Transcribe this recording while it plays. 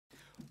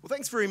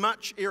Thanks very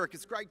much, Eric.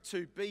 It's great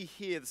to be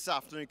here this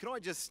afternoon. Can I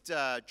just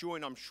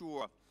join, I'm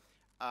sure,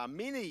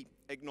 many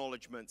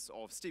acknowledgements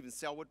of Stephen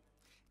Selwood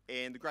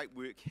and the great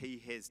work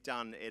he has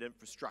done at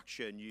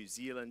Infrastructure New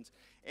Zealand,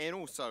 and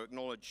also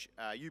acknowledge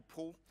you,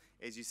 Paul,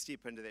 as you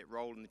step into that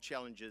role and the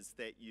challenges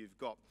that you've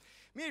got.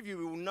 Many of you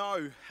will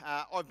know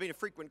I've been a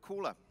frequent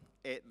caller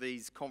at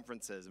these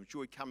conferences. I've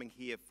enjoyed coming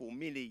here for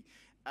many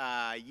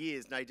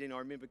years. Nadine, I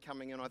remember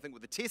coming in, I think,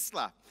 with a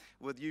Tesla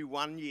with you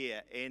one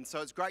year, and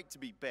so it's great to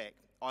be back.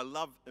 I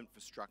love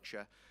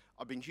infrastructure.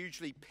 I've been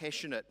hugely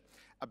passionate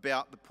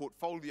about the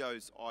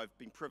portfolios I've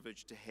been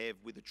privileged to have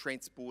with the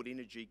transport,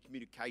 energy,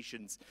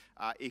 communications,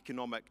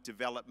 economic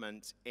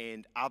development,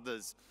 and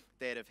others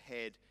that have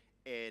had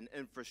an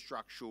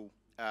infrastructural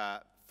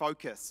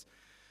focus.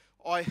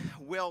 I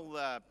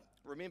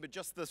remember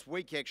just this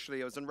week,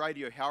 actually, I was in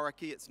Radio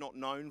Hauraki. It's not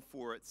known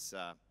for its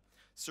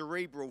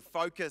cerebral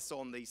focus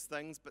on these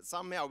things, but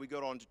somehow we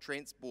got on to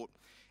transport,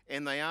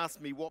 and they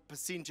asked me what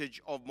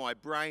percentage of my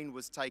brain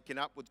was taken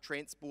up with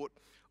transport.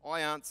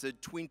 I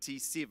answered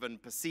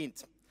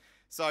 27%.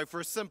 So for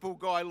a simple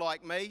guy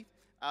like me,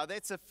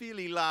 that's a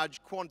fairly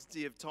large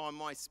quantity of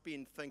time I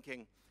spend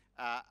thinking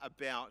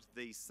about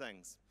these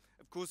things.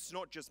 Of course, it's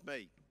not just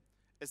me,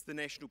 it's the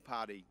National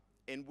Party,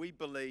 and we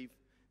believe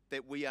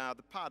that we are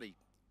the party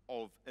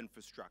of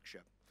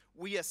infrastructure.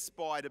 We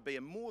aspire to be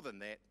more than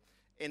that,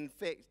 in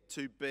fact,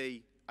 to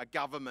be a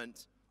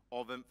government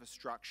of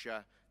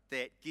infrastructure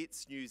that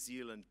gets New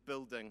Zealand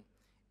building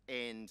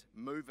and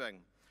moving.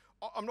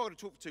 I'm not going to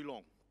talk for too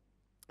long,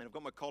 and I've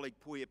got my colleague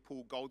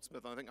Paul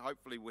Goldsmith, and I think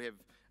hopefully we have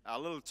a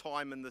little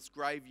time in this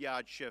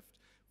graveyard shift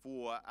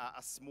for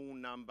a small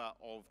number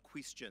of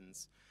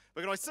questions.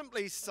 But can I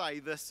simply say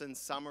this in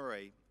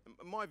summary?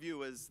 My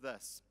view is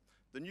this: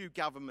 the new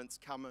government's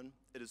coming,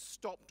 it has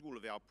stopped all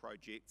of our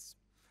projects,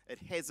 it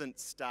hasn't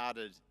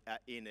started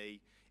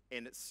any,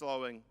 and it's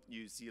slowing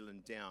New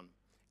Zealand down.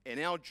 And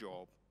our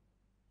job,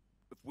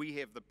 if we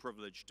have the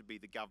privilege to be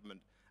the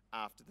government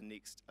after the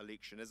next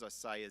election, as I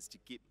say, is to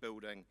get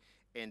building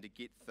and to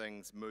get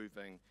things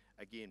moving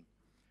again.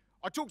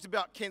 I talked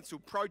about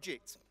cancelled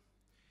projects,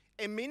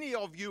 and many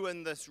of you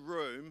in this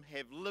room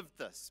have lived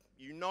this.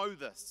 You know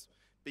this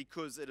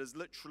because it is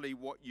literally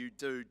what you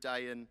do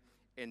day in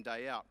and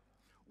day out.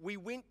 We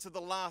went to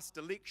the last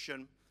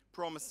election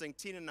promising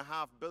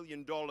 $10.5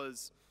 billion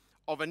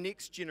of a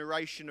next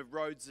generation of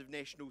roads of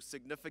national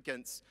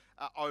significance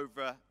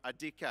over a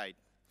decade.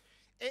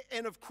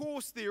 And of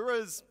course there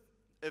is,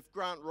 if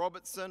Grant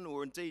Robertson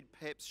or indeed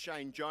perhaps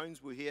Shane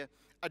Jones were here,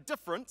 a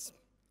difference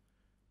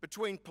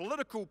between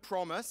political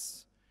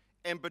promise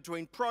and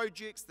between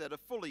projects that are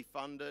fully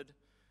funded,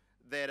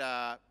 that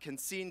are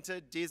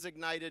consented,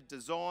 designated,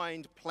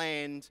 designed,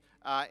 planned,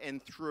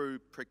 and through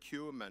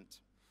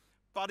procurement.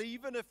 But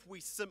even if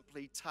we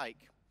simply take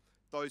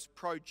those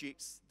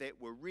projects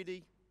that were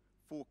ready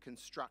for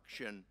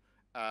construction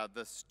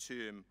this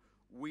term,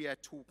 we are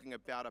talking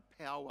about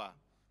a power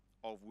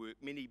of work,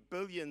 many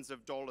billions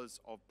of dollars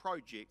of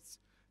projects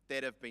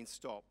that have been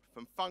stopped.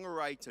 From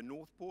Whangarei to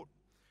Northport,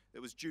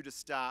 that was due to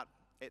start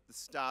at the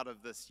start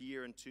of this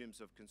year in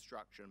terms of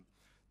construction.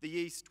 The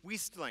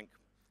East-West Link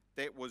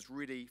that was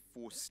ready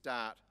for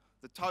start.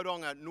 The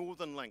Tauranga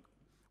Northern Link,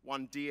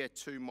 one dear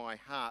to my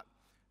heart,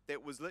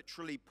 that was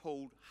literally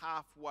pulled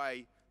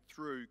halfway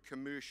through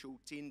commercial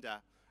tender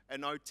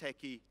and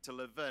Otaki to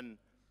live in,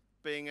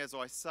 being, as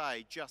I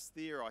say, just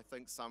there, I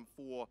think, some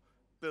 $4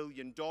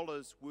 billion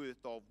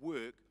worth of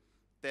work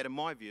that, in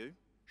my view,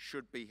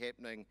 should be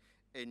happening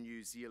in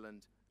New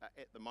Zealand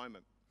at the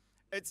moment.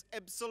 It's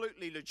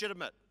absolutely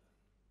legitimate,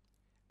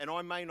 and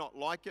I may not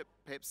like it,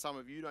 perhaps some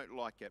of you don't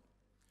like it,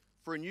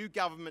 for a new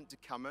government to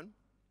come in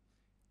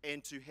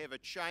and to have a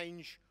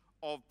change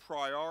of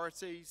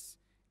priorities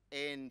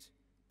and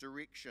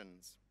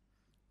directions.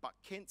 But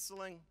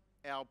cancelling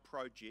our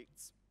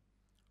projects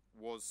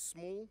was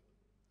small,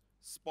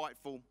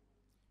 spiteful,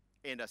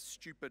 and a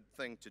stupid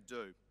thing to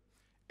do.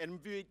 And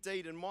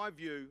indeed, in my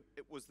view,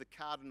 it was the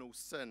cardinal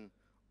sin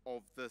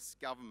of this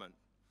government,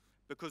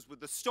 because with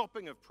the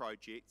stopping of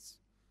projects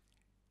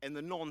and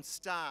the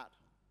non-start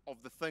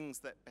of the things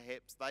that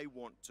perhaps they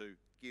want to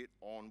get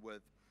on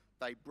with,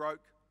 they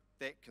broke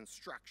that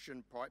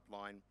construction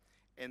pipeline,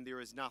 and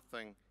there is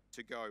nothing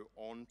to go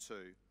on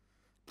to.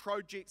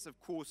 Projects, of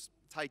course,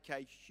 take a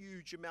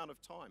huge amount of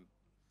time,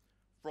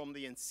 from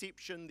the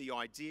inception, the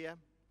idea,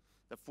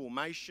 the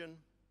formation,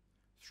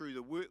 through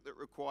the work that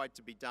required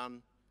to be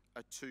done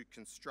to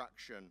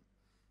construction.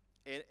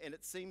 And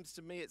it seems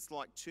to me it's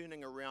like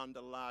turning around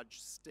a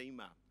large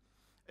steamer.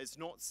 It's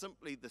not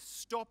simply the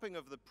stopping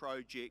of the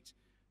project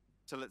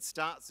till it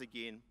starts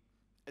again,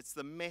 it's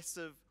the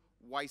massive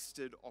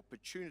wasted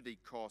opportunity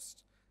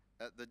cost,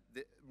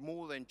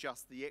 more than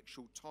just the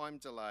actual time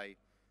delay,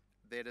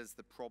 that is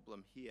the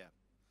problem here.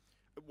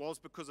 It was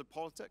because of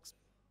politics.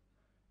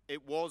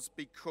 It was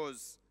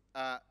because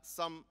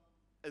some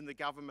in the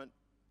government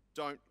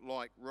don't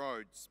like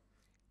roads.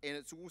 And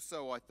it's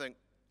also, I think,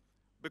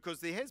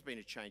 because there has been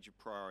a change of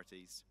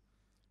priorities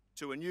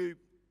to a new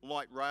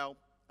light rail,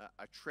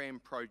 a tram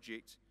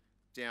project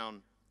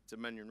down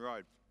Dominion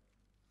Road.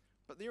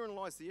 But therein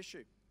lies the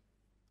issue.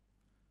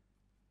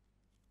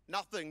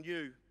 Nothing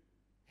new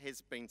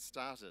has been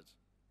started,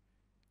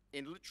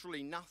 and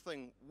literally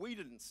nothing we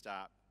didn't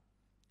start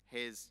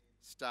has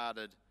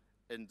started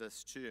in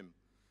this term.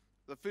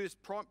 The first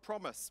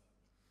promise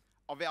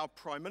of our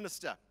Prime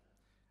Minister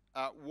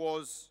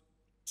was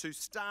to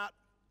start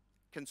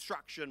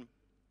construction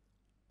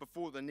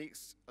before the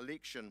next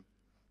election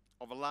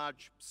of a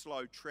large,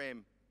 slow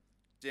tram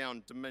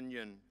down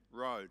Dominion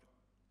Road.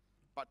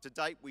 But to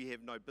date, we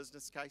have no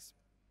business case.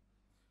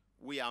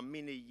 We are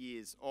many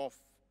years off,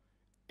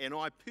 and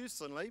I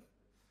personally,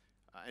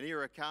 and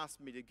Eric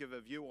asked me to give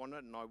a view on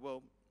it, and I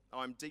will,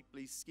 I'm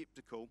deeply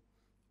sceptical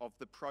of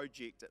the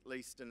project, at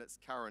least in its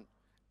current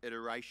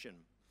iteration.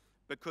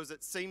 Because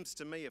it seems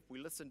to me, if we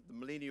listen to the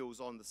millennials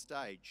on the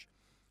stage,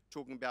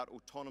 talking about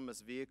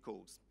autonomous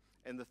vehicles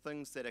and the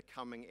things that are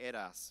coming at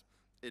us,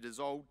 it is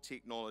old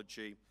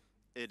technology,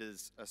 it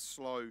is a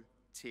slow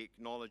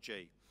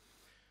technology.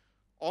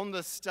 On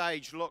this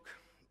stage, look,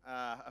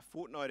 a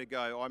fortnight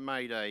ago, I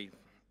made a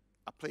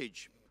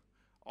pledge.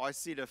 I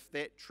said if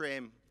that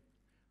tram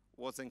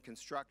was in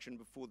construction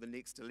before the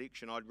next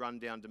election, I'd run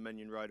down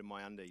Dominion Road in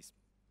my undies.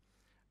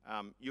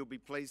 You'll be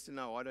pleased to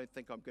know I don't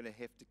think I'm going to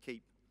have to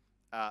keep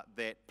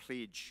that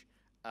pledge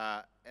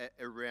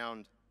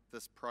around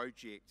this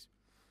project.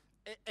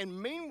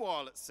 And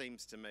meanwhile, it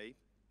seems to me,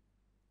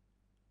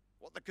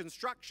 what the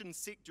construction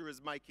sector is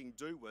making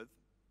do with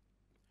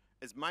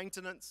is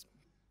maintenance,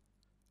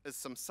 is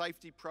some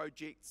safety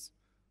projects,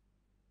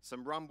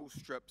 some rumble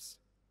strips.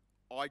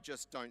 I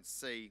just don't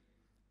see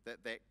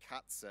that that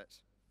cuts it.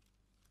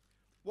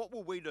 What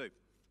will we do?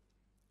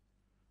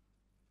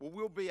 Well,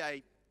 we'll be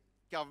a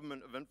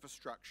government of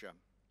infrastructure.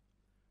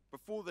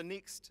 Before the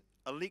next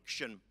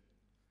election,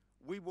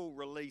 we will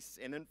release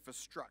an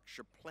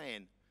infrastructure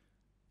plan.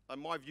 In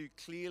my view,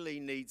 clearly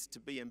needs to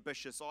be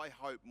ambitious. I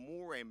hope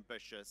more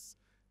ambitious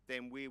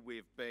than where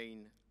we've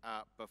been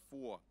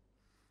before.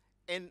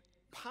 And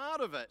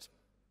part of it,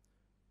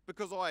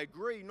 because I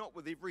agree not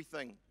with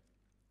everything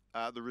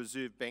the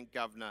Reserve Bank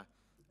Governor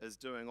is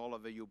doing,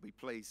 Oliver, you'll be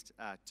pleased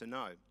to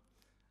know.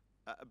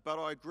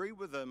 But I agree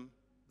with him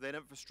that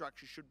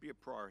infrastructure should be a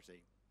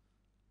priority.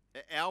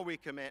 Our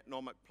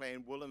economic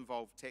plan will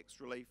involve tax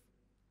relief,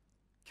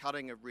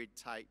 cutting of red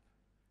tape,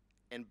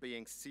 and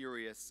being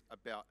serious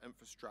about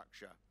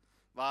infrastructure.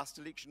 Last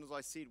election, as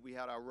I said, we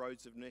had our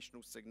roads of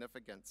national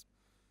significance.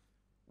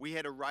 We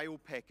had a rail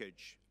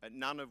package,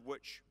 none of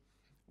which,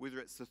 whether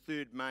it's the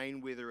third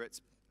main, whether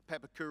it's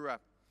Papakura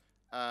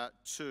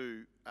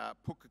to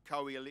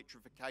Pukekohe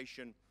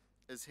electrification,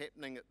 is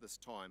happening at this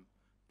time.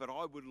 But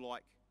I would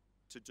like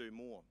to do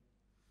more.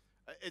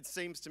 It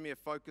seems to me a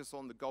focus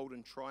on the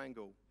Golden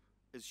Triangle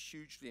is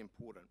hugely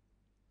important.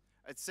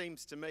 It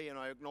seems to me, and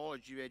I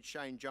acknowledge you had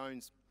Shane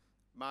Jones,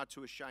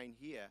 Mātua Shane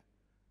here,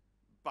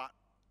 but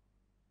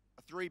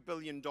a $3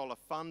 billion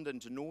fund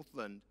into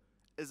Northland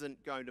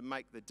isn't going to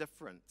make the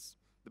difference.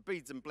 The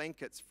beads and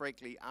blankets,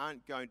 frankly,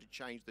 aren't going to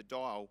change the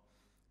dial,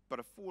 but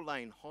a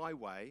 4-lane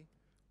highway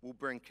will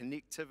bring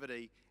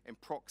connectivity and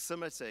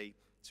proximity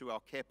to our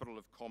capital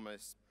of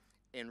commerce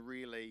and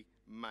really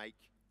make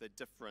the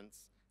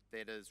difference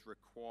that is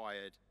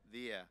required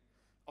there.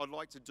 I'd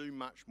like to do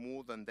much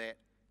more than that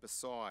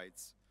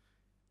besides.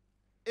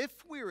 If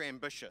we're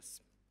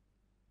ambitious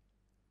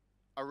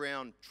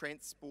around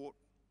transport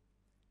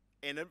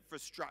and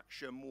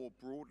infrastructure more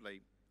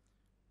broadly,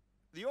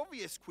 the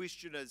obvious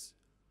question is,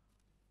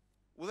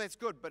 well, that's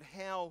good, but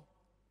how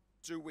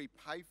do we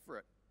pay for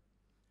it?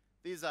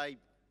 There's a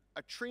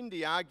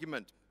trendy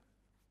argument,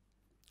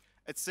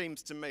 it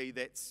seems to me,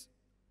 that's,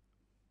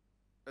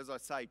 as I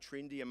say,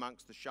 trendy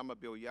amongst the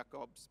Shamabel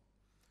Jacobs,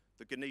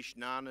 the Ganesh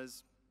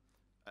Nanas,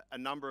 a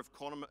number of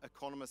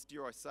economists,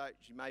 dare I say it,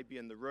 you may be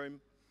in the room,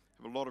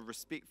 have a lot of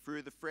respect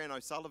for the Fran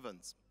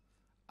O'Sullivans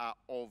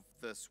of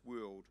this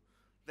world,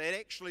 that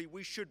actually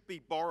we should be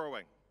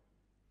borrowing.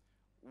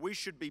 We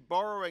should be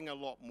borrowing a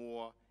lot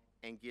more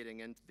and getting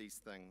into these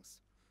things.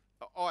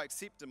 I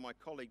accept, and my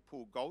colleague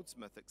Paul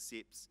Goldsmith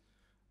accepts,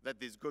 that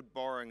there's good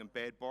borrowing and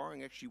bad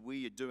borrowing. Actually, where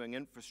you're doing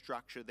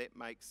infrastructure, that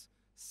makes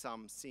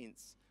some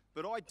sense.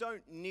 But I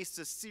don't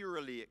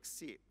necessarily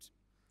accept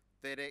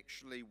that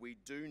actually we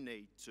do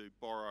need to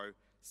borrow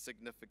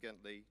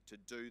significantly to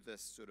do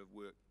this sort of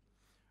work.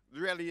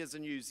 The reality is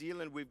in New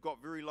Zealand, we've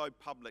got very low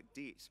public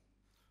debt.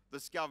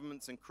 This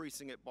government's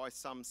increasing it by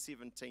some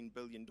 $17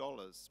 billion.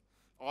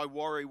 I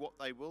worry what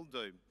they will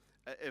do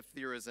if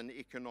there is an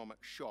economic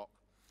shock.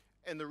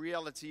 And the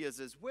reality is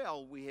as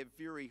well, we have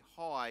very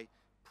high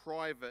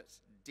private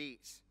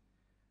debt.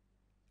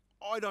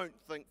 I don't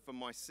think for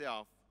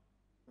myself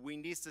we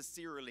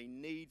necessarily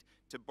need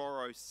to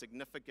borrow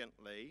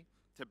significantly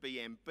to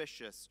be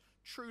ambitious,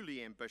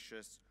 truly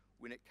ambitious,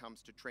 when it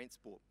comes to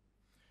transport.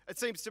 It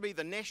seems to me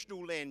the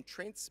National Land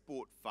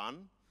Transport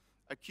Fund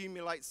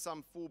accumulates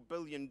some $4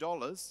 billion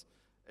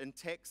in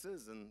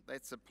taxes, and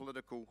that's a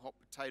political hot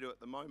potato at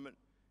the moment,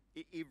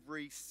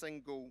 every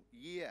single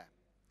year.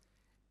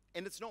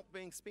 And it's not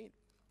being spent.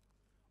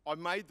 I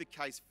made the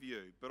case for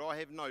you, but I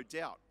have no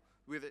doubt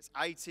whether it's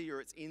AT or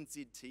it's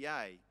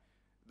NZTA,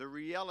 the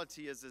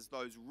reality is as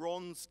those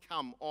RONs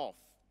come off,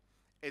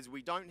 as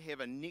we don't have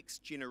a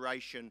next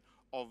generation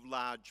of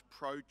large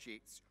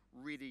projects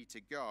ready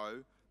to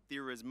go,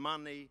 there is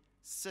money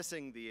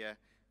sitting there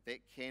that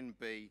can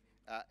be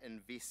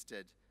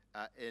invested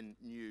in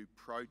new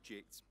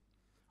projects.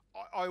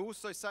 I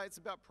also say it's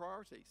about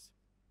priorities.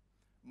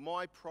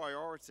 My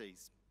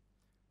priorities,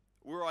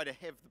 were I to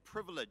have the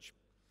privilege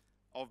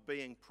of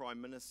being Prime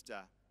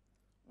Minister,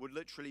 would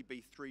literally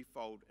be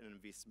threefold in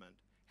investment: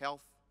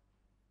 health,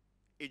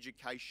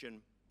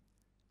 education,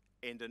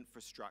 and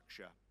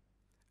infrastructure.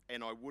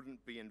 And I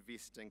wouldn't be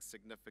investing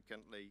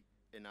significantly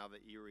in other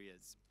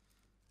areas.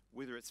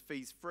 Whether it's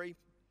fees free,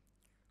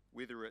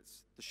 whether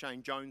it's the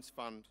Shane Jones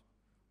Fund,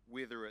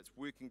 whether it's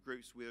working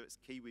groups, whether it's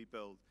Kiwi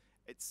Build,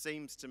 it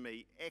seems to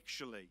me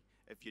actually,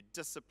 if you're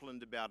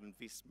disciplined about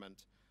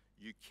investment,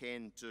 you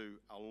can do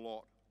a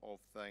lot of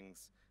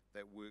things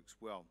that works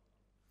well.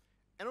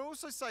 And I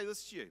also say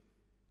this to you,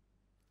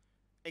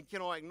 and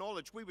can I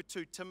acknowledge, we were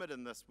too timid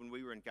in this when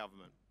we were in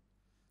government.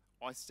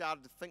 I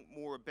started to think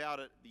more about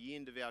it at the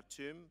end of our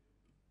term,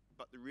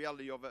 but the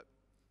reality of it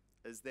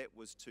is that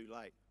was too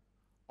late.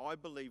 I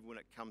believe when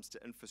it comes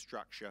to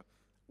infrastructure,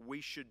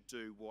 we should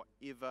do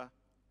whatever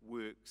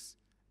works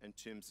in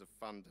terms of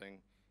funding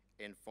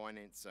and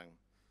financing.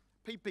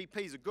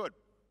 PPPs are good.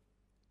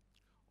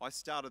 I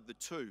started the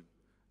two,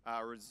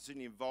 or was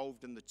certainly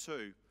involved in the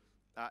two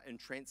in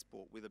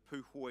transport, whether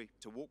Puhoi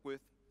to Warkworth,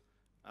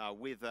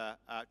 whether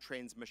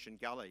Transmission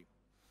Gully.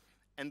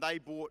 And they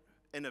brought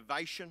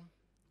innovation,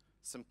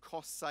 some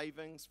cost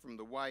savings from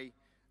the way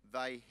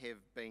they have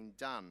been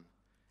done.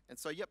 And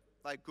so, yep,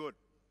 they're good.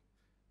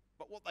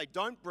 But what they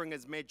don't bring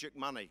is magic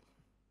money.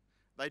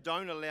 They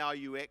don't allow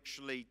you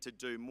actually to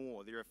do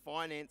more. They're a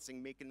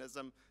financing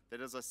mechanism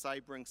that, as I say,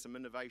 brings some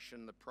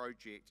innovation in the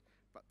project,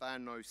 but they are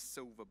no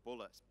silver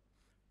bullet.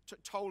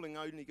 Tolling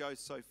only goes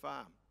so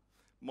far.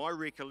 My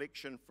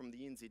recollection from the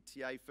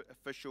NZTA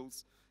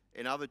officials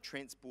and other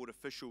transport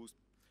officials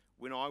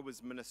when I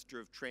was Minister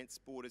of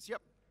Transport is,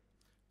 yep,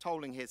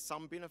 tolling has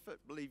some benefit,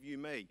 believe you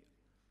me.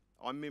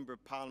 I'm Member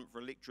of Parliament for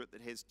electorate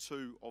that has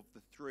 2 of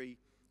the 3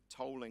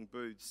 tolling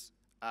booths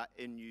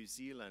in New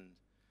Zealand.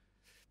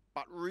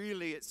 But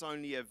really it's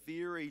only a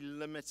very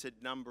limited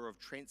number of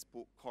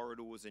transport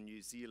corridors in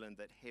New Zealand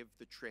that have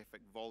the traffic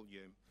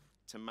volume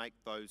to make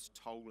those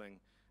tolling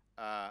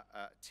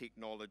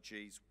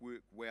technologies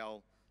work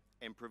well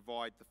and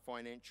provide the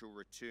financial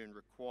return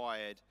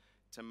required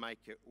to make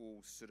it all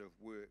sort of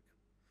work.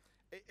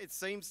 It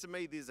seems to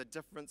me there's a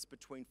difference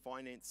between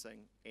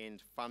financing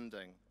and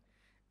funding,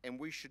 and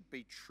we should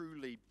be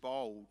truly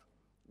bold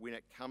when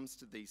it comes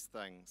to these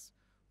things.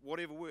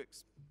 Whatever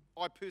works.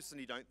 I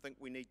personally don't think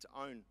we need to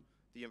own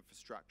the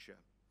infrastructure.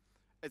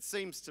 It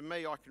seems to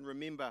me, I can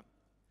remember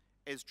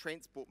as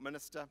Transport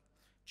Minister,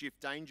 Jeff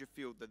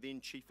Dangerfield, the then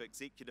Chief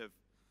Executive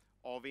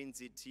of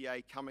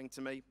NZTA, coming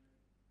to me.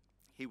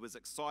 He was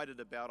excited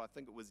about, I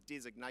think it was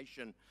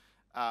designation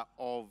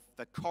of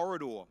the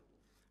corridor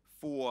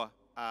for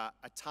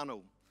a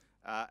tunnel,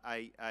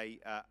 a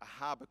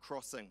harbour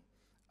crossing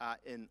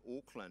in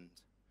Auckland.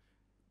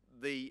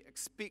 The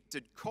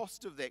expected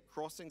cost of that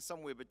crossing,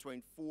 somewhere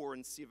between $4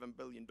 and $7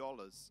 billion.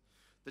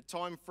 The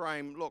time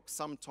frame, look,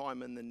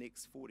 sometime in the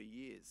next 40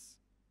 years.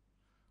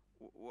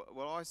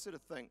 Well, I sort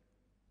of think,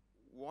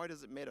 why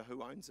does it matter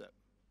who owns it?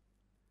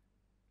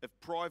 If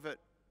private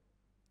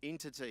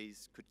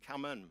entities could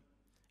come in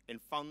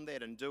and fund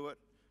that and do it,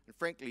 and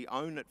frankly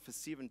own it for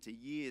 70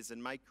 years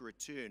and make a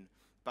return,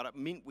 but it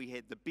meant we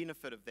had the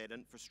benefit of that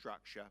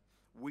infrastructure,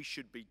 we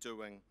should be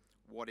doing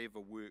whatever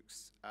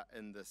works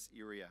in this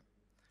area.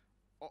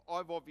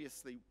 I've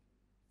obviously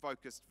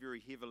focused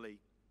very heavily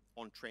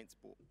on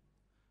transport,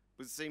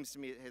 because it seems to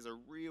me it has a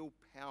real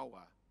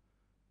power,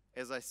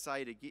 as I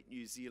say, to get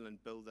New Zealand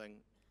building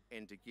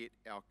and to get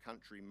our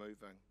country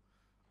moving.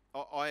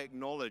 I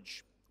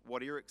acknowledge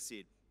what Eric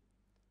said.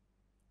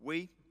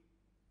 We,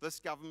 this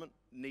government,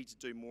 need to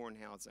do more in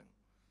housing.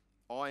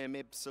 I am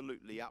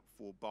absolutely up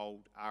for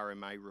bold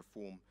RMA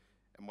reform,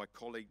 and my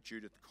colleague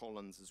Judith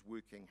Collins is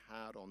working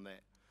hard on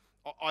that.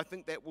 I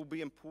think that will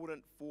be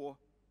important for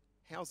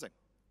housing,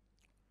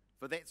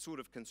 for that sort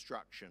of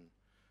construction.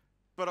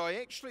 But I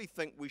actually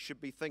think we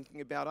should be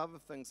thinking about other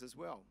things as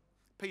well.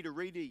 Peter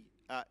Reedy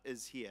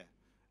is here.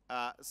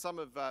 Some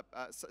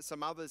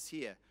others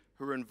here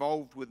who are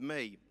involved with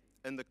me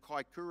in the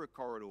Kaikoura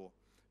corridor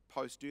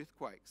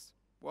post-earthquakes.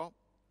 Well,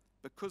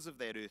 because of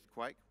that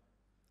earthquake,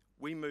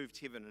 we moved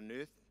heaven and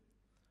earth.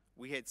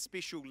 We had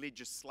special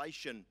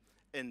legislation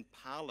in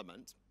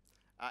Parliament,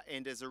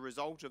 and as a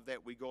result of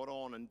that, we got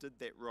on and did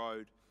that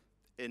road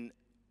in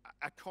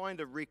a kind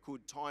of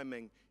record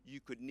timing. You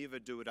could never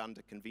do it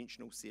under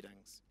conventional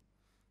settings.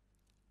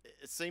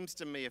 It seems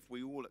to me if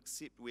we all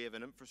accept we have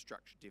an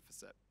infrastructure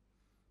deficit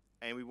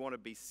and we want to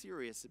be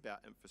serious about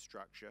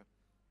infrastructure,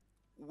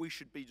 we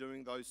should be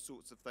doing those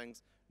sorts of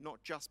things,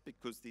 not just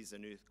because there's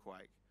an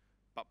earthquake,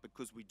 but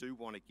because we do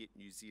want to get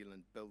New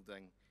Zealand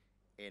building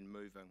and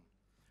moving.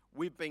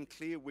 We've been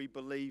clear we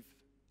believe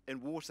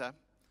in water.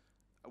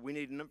 We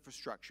need an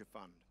infrastructure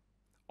fund.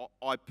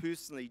 I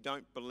personally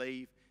don't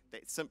believe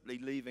that simply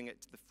leaving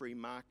it to the free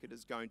market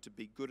is going to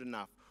be good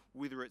enough,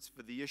 whether it's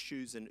for the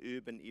issues in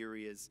urban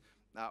areas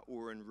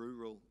or in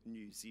rural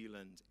New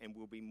Zealand, and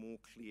we'll be more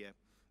clear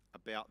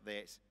about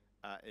that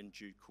in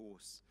due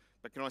course.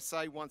 But can I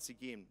say once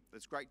again,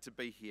 it's great to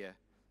be here.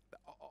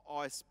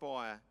 I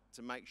aspire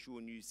to make sure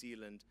New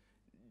Zealand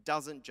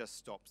doesn't just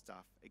stop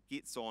stuff, it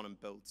gets on and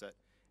builds it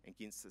and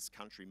gets this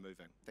country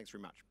moving. Thanks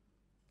very much.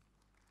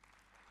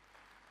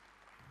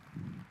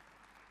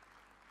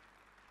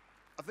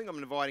 I think I'm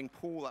inviting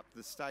Paul up to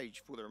the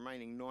stage for the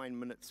remaining 9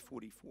 minutes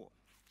 44.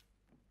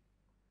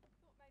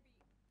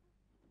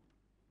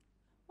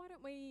 Why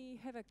don't we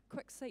have a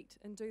quick seat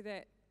and do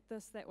that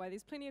way?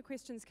 There's plenty of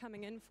questions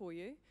coming in for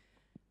you.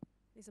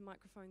 There's a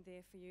microphone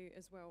there for you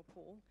as well,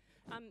 Paul.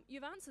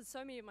 You've answered so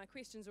many of my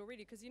questions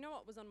already, because you know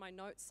what was on my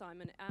notes,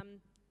 Simon?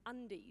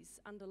 Undies,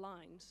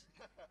 underlined.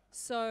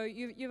 So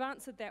you've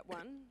answered that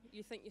one.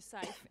 You think you're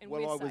safe, and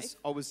we're safe.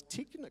 I was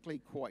technically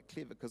quite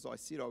clever, because I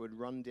said I would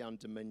run down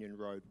Dominion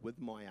Road with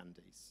my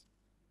undies.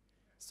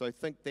 So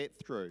think that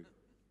through.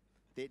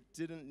 That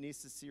didn't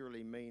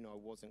necessarily mean I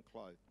wasn't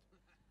clothed.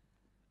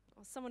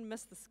 Oh, someone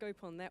missed the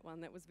scoop on that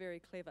one. That was very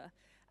clever.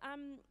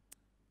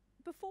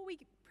 Before we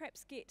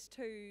perhaps get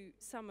to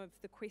some of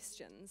the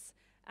questions,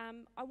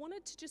 I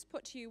wanted to just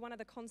put to you one of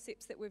the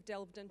concepts that we've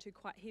delved into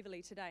quite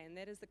heavily today, and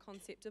that is the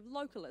concept of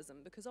localism,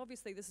 because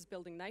obviously this is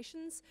building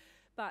nations,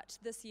 but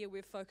this year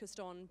we've focused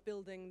on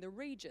building the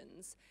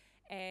regions,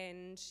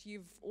 and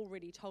you've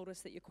already told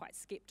us that you're quite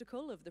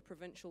sceptical of the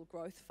Provincial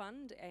Growth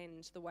Fund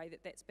and the way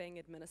that that's being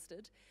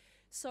administered.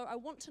 So I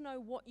want to know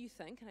what you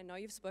think, and I know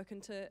you've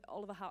spoken to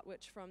Oliver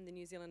Hartwich from the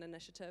New Zealand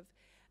Initiative,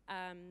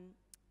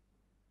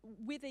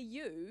 whether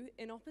you,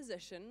 in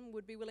opposition,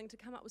 would be willing to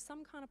come up with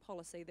some kind of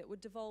policy that would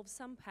devolve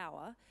some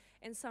power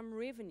and some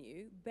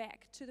revenue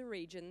back to the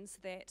regions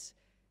that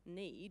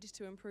need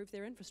to improve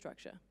their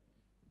infrastructure.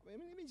 Let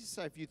me just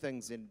say a few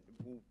things, and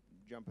we'll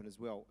jump in as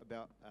well,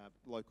 about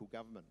local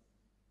government.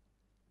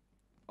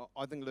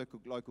 I think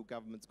local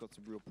government's got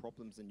some real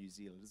problems in New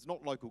Zealand. It's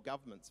not local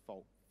government's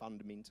fault,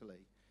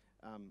 fundamentally.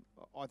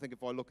 I think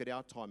if I look at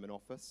our time in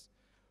office,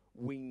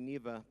 we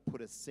never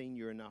put a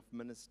senior enough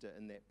minister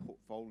in that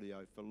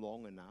portfolio for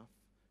long enough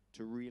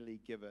to really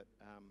give it,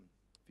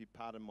 if you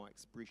pardon my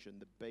expression,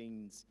 the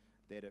beans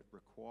that it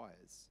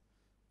requires.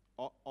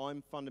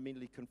 I'm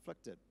fundamentally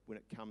conflicted when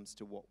it comes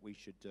to what we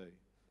should do,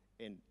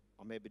 and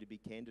I'm happy to be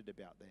candid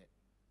about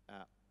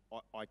that.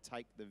 I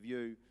take the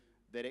view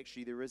that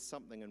actually there is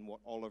something in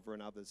what Oliver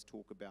and others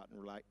talk about in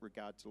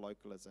regard to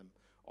localism.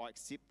 I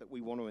accept that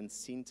we want to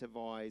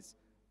incentivise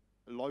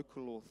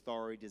local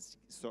authorities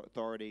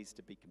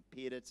to be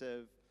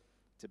competitive,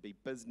 to be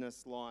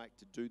business-like,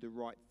 to do the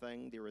right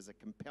thing. There is a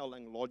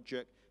compelling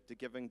logic to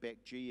giving back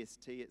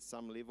GST at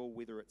some level,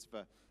 whether it's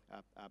for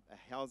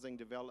housing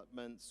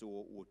developments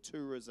or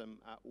tourism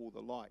or the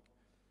like.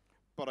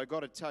 But I've got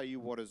to tell you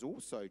what is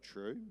also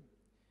true,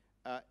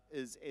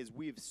 is as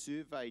we've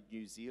surveyed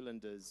New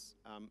Zealanders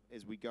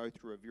as we go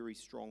through a very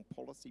strong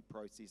policy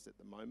process at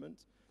the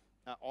moment,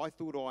 I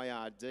thought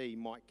IRD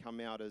might come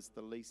out as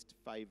the least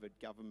favoured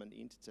government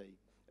entity.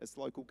 It's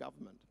local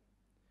government.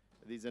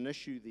 There's an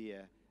issue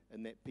there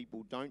in that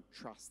people don't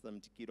trust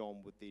them to get on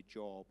with their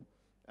job,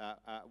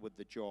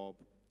 the job.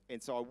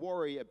 And so I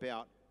worry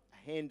about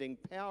handing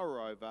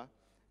power over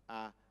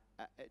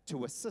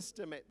to a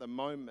system at the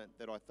moment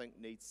that I think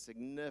needs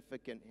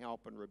significant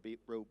help and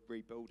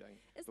rebuilding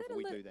before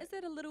we do that. Is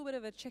that a little bit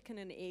of a chicken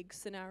and egg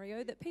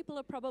scenario, that people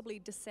are probably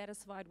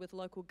dissatisfied with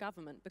local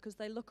government because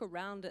they look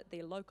around at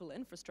their local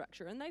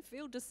infrastructure and they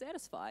feel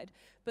dissatisfied,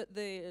 but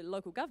the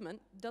local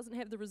government doesn't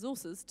have the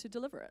resources to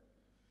deliver it?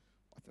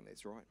 I think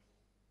that's right.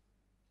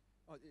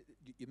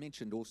 You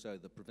mentioned also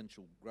the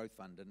Provincial Growth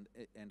Fund,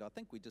 and I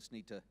think we just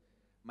need to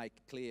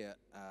make clear,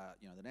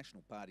 the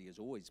National Party has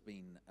always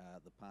been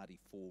the party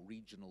for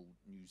regional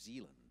New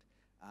Zealand,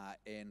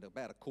 and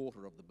about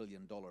 $250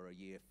 million a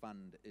year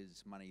fund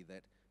is money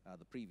that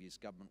the previous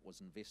government was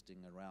investing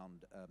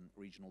around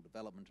regional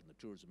development and the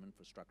Tourism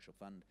Infrastructure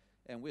Fund,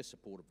 and we're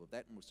supportive of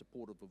that, and we're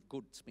supportive of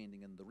good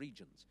spending in the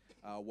regions.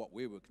 What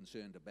we were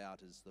concerned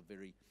about is the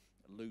very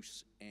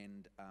loose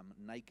and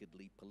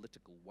nakedly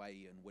political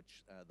way in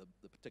which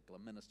the particular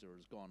minister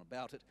has gone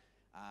about it,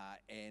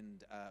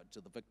 and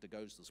to the victor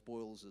goes the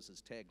spoils is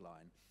his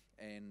tagline.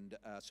 And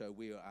so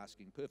we are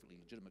asking perfectly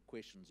legitimate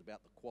questions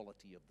about the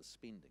quality of the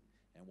spending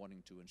and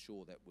wanting to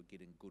ensure that we're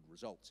getting good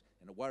results.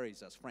 And it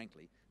worries us,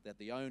 frankly, that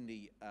the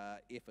only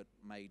effort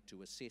made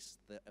to assess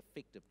the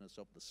effectiveness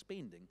of the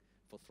spending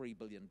for $3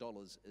 billion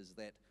is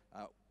that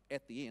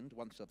at the end,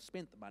 once they've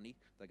spent the money,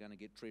 they're going to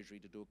get Treasury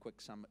to do a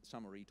quick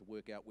summary to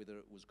work out whether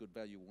it was good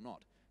value or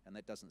not. And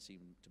that doesn't seem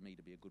to me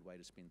to be a good way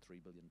to spend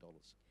 $3 billion.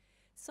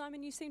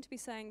 Simon, you seem to be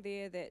saying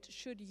there that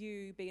should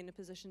you be in a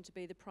position to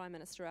be the Prime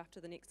Minister after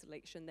the next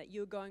election, that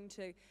you're going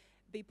to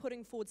be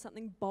putting forward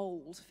something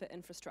bold for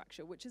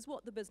infrastructure, which is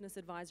what the Business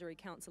Advisory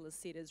Council has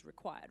said is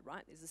required,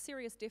 right? There's a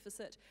serious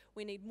deficit.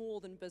 We need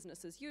more than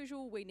business as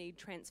usual. We need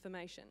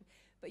transformation.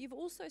 But you've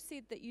also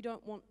said that you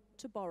don't want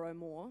to borrow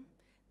more,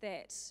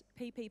 that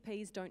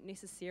PPPs don't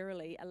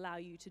necessarily allow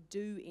you to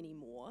do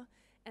anymore,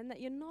 and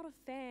that you're not a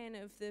fan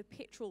of the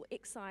petrol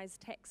excise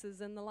taxes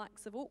in the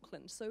likes of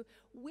Auckland. So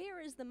where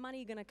is the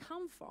money going to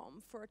come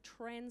from for a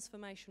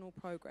transformational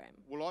program?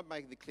 Well, I'd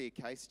make the clear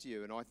case to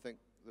you, and I think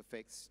the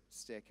facts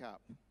stack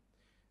up,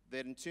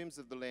 that in terms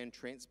of the Land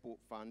Transport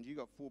Fund, you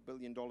got $4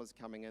 billion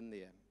coming in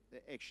there.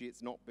 Actually,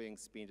 it's not being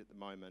spent at the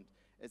moment.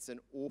 It's an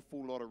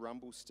awful lot of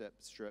rumble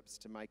strips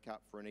to make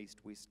up for an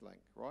east-west link,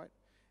 right?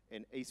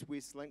 And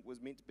east-west link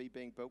was meant to be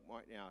being built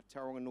right now.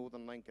 Tauranga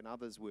Northern Link and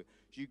others were.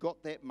 So you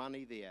got that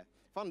money there.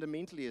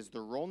 Fundamentally, as the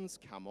RONs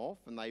come off,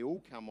 and they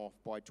all come off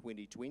by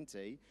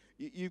 2020,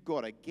 you've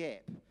got a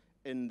gap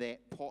in that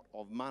pot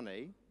of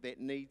money that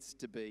needs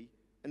to be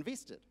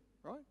invested,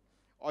 right?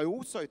 I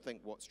also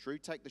think what's true,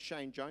 take the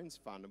Shane Jones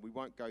Fund, and we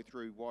won't go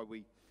through why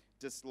we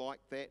dislike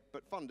that,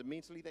 but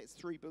fundamentally that's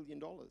 $3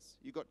 billion.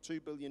 You've got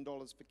 $2 billion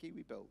for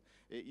KiwiBuild.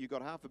 You've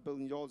got $500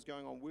 million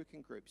going on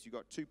working groups. You've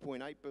got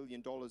 $2.8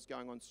 billion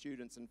going on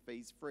students and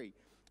fees free.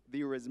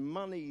 There is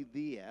money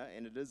there,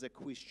 and it is a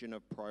question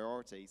of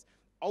priorities.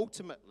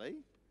 Ultimately,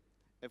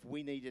 if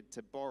we needed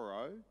to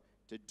borrow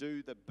to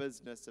do the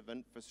business of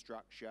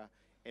infrastructure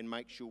and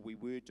make sure we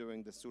were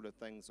doing the sort of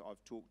things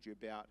I've talked to you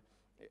about,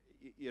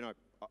 you know,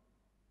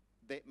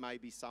 that may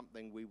be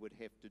something we would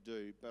have to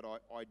do. But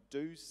I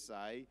do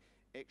say,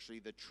 actually,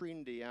 the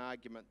trendy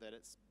argument that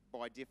it's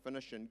by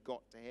definition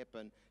got to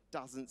happen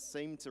doesn't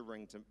seem to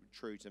ring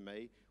true to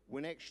me,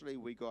 when actually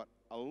we got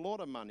a lot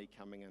of money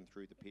coming in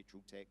through the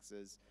petrol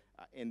taxes,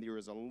 and there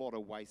is a lot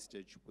of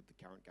wastage with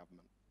the current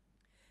government.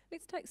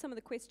 Let's take some of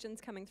the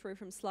questions coming through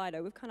from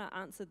Slido. We've kind of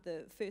answered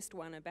the first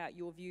one about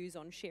your views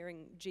on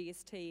sharing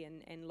GST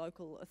and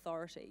local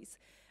authorities.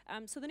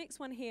 So the next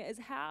one here is,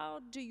 how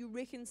do you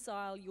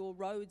reconcile your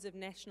roads of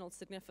national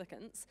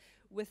significance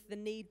with the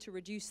need to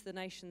reduce the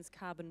nation's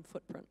carbon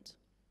footprint?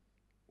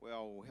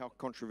 Well, how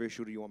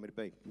controversial do you want me to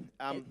be?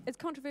 As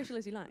controversial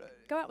as you like.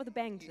 Go out with a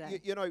bang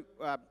today. You know,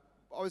 I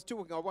was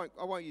talking,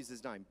 I won't use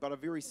his name, but a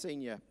very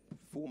senior,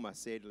 former,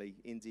 sadly,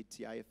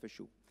 NZTA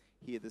official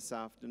here this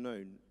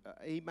afternoon.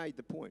 He made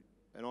the point,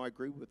 and I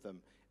agree with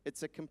him.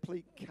 It's a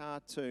complete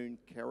cartoon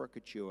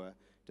caricature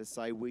to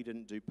say we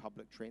didn't do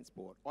public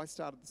transport. I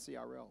started the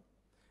CRL.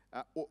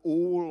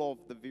 All of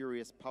the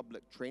various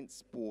public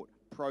transport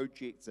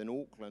projects in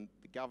Auckland,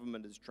 the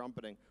government is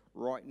trumpeting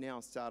right now,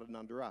 started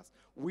under us.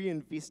 We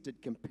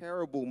invested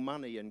comparable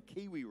money in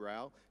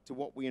KiwiRail to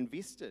what we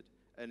invested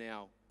in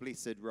our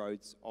blessed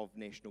roads of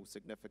national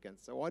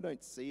significance. So I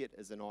don't see it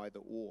as an either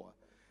or.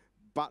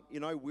 But, you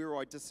know, where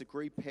I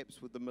disagree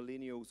perhaps with the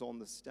millennials on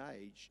the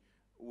stage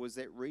was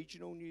that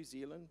regional New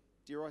Zealand,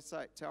 dare I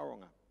say it,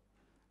 Tauranga,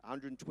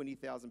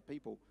 120,000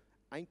 people,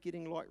 ain't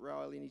getting light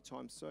rail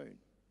anytime soon.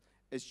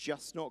 It's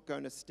just not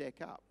going to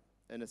stack up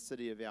in a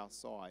city of our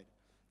side.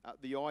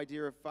 The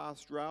idea of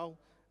fast rail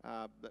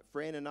that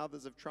Fran and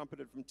others have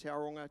trumpeted from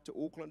Tauranga to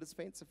Auckland is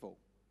fanciful.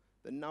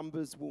 The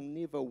numbers will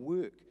never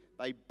work.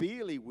 They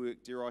barely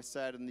work, dare I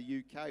say it, in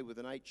the UK with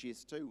an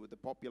HS2 with a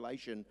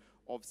population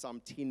of some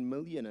 10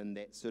 million in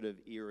that sort of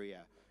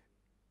area.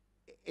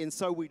 And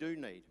so we do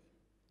need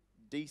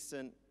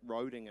decent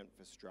roading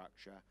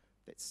infrastructure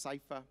that's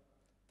safer,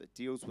 that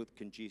deals with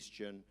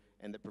congestion,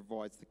 and that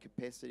provides the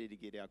capacity to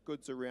get our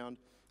goods around,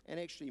 and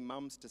actually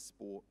mums to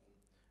sport,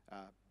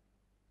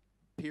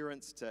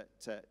 parents to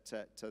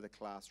the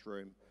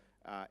classroom,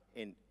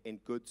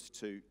 and goods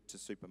to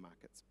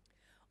supermarkets.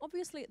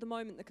 Obviously, at the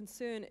moment, the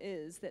concern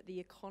is that the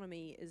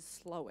economy is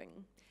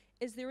slowing.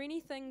 Is there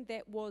anything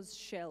that was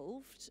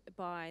shelved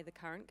by the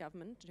current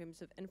government in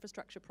terms of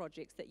infrastructure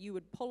projects that you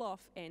would pull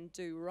off and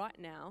do right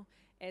now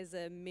as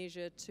a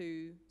measure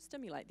to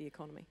stimulate the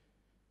economy?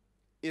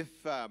 If,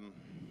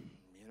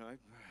 you know,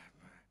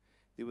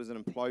 there was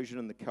an implosion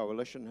in the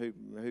coalition,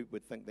 who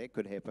would think that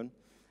could happen,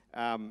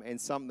 and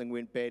something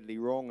went badly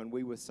wrong and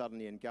we were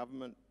suddenly in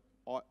government,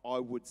 I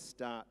would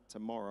start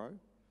tomorrow,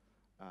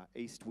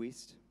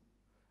 east-west,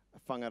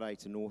 Whangarei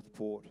to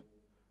Northport,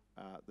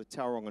 the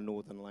Tauranga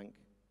Northern Link,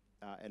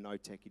 and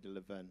Otaki to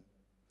live in.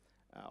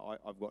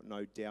 I've got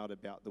no doubt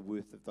about the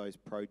worth of those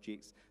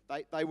projects.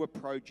 They were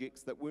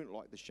projects that weren't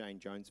like the Shane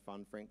Jones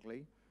Fund,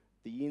 frankly.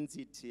 The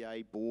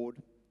NZTA board,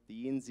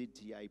 the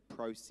NZTA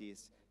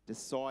process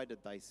decided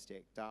they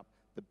stacked up.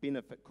 The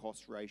benefit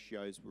cost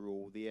ratios were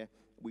all there.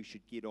 We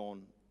should get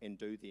on and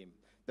do them.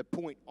 The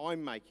point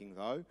I'm making,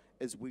 though,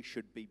 is we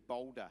should be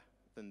bolder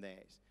than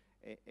that.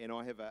 And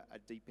I have a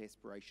deep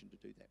aspiration to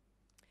do that.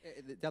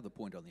 The other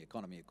point on the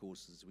economy, of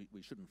course, is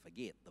we shouldn't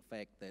forget the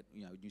fact that,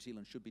 you know, New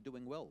Zealand should be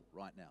doing well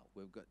right now.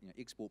 We've got, you know,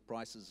 export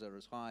prices are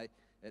as high,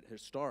 at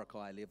historic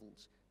high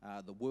levels.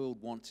 The world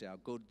wants our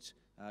goods.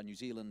 New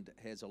Zealand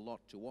has a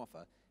lot to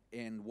offer.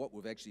 And what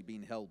we've actually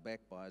been held back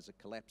by is a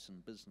collapse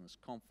in business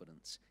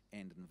confidence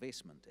and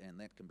investment, and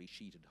that can be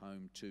sheeted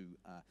home to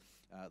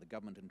the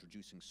government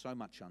introducing so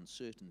much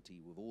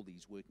uncertainty with all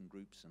these working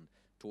groups and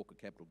talk of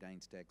capital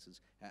gains taxes,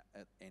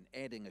 and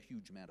adding a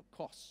huge amount of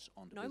costs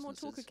onto businesses. No more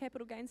talk of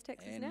capital gains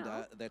taxes and,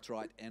 now. That's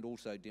right, and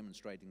also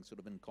demonstrating sort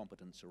of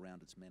incompetence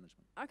around its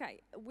management.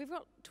 Okay, we've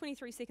got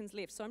 23 seconds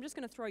left, so I'm just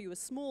going to throw you a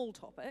small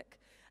topic.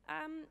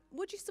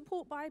 Would you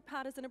support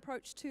bipartisan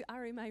approach to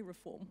RMA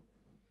reform?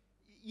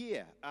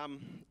 Yeah,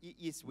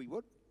 yes, we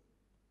would.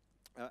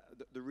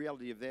 The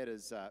reality of that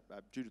is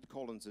Judith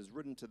Collins has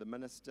written to the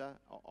minister.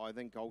 I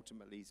think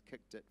ultimately he's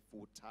kicked it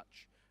for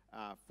touch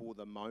for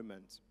the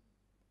moment.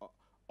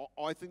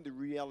 I think the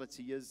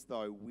reality is,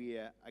 though,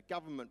 where a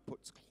government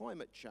puts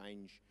climate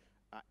change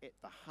at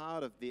the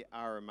heart of their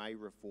RMA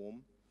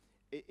reform,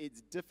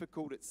 it's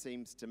difficult, it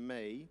seems to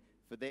me,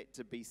 for that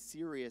to be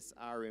serious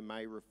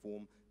RMA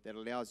reform that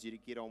allows you to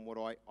get on what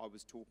I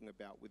was talking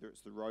about, whether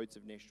it's the roads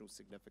of national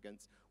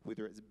significance,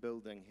 whether it's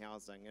building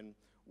housing. And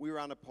we're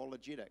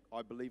unapologetic.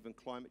 I believe in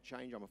climate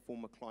change. I'm a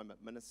former climate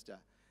minister.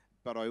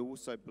 But I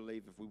also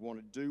believe if we want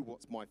to do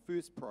what's my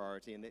first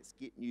priority, and that's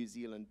get New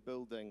Zealand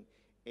building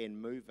and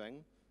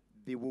moving,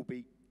 there will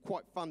be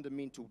quite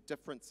fundamental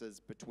differences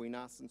between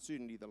us and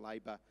certainly the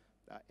Labour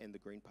and the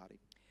Green Party.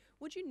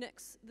 Would you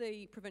nix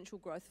the Provincial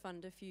Growth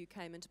Fund if you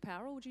came into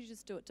power, or would you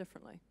just do it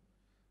differently?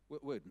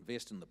 We'd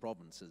invest in the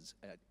provinces,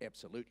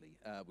 absolutely.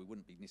 We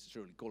wouldn't be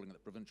necessarily calling it the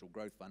Provincial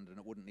Growth Fund, and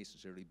it wouldn't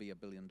necessarily be $1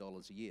 billion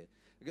a year.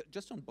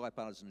 Just on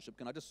bipartisanship,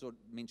 can I just sort of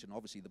mention,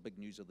 obviously the big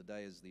news of the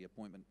day is the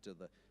appointment to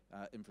the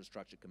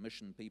Infrastructure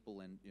Commission people,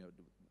 and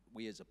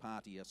we as a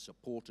party are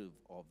supportive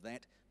of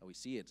that. We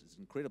see it as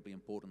incredibly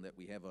important that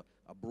we have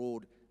a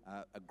broad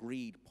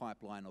agreed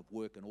pipeline of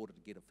work in order to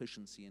get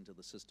efficiency into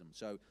the system.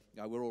 So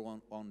we're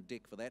all on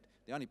deck for that.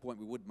 The only point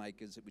we would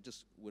make is that we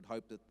just would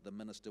hope that the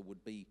minister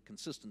would be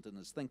consistent in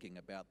his thinking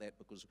about that,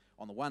 because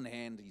on the one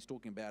hand he's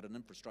talking about an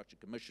infrastructure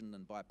commission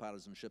and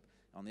bipartisanship,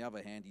 on the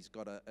other hand he's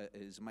got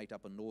his mate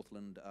up in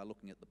Northland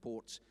looking at the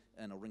ports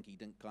in a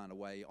rinky-dink kind of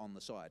way on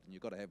the side, and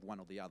you've got to have one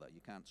or the other.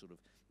 You can't sort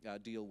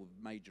of deal with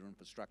major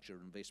infrastructure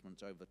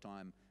investments over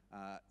time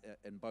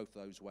in both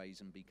those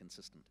ways and be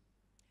consistent.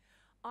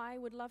 I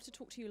would love to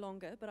talk to you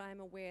longer, but I am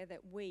aware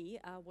that we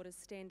are what is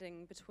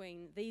standing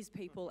between these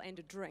people and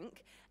a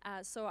drink.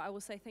 So I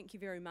will say thank you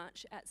very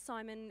much.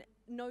 Simon,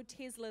 no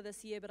Tesla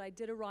this year, but I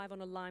did arrive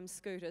on a Lime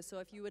scooter, so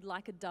if you would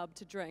like a dub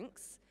to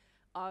drinks,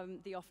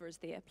 the offer is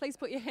there. Please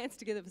put your hands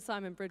together for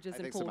Simon Bridges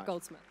and Paul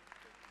Goldsmith.